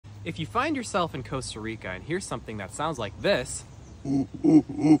If you find yourself in Costa Rica and hear something that sounds like this,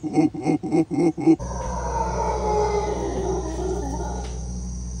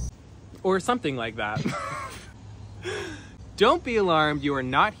 or something like that, don't be alarmed, you are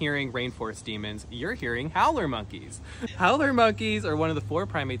not hearing rainforest demons, you're hearing howler monkeys. Howler monkeys are one of the 4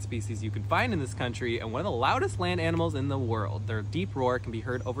 primate species you can find in this country and one of the loudest land animals in the world. Their deep roar can be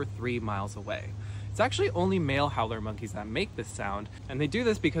heard over 3 miles away. It's actually only male howler monkeys that make this sound, and they do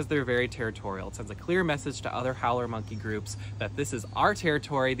this because they're very territorial. It sends a clear message to other howler monkey groups that this is our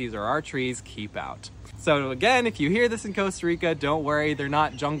territory, these are our trees, keep out. So again, if you hear this in Costa Rica, don't worry, they're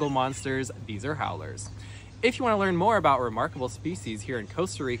not jungle monsters, these are howlers. If you want to learn more about remarkable species here in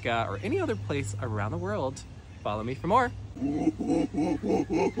Costa Rica or any other place around the world, follow me for more.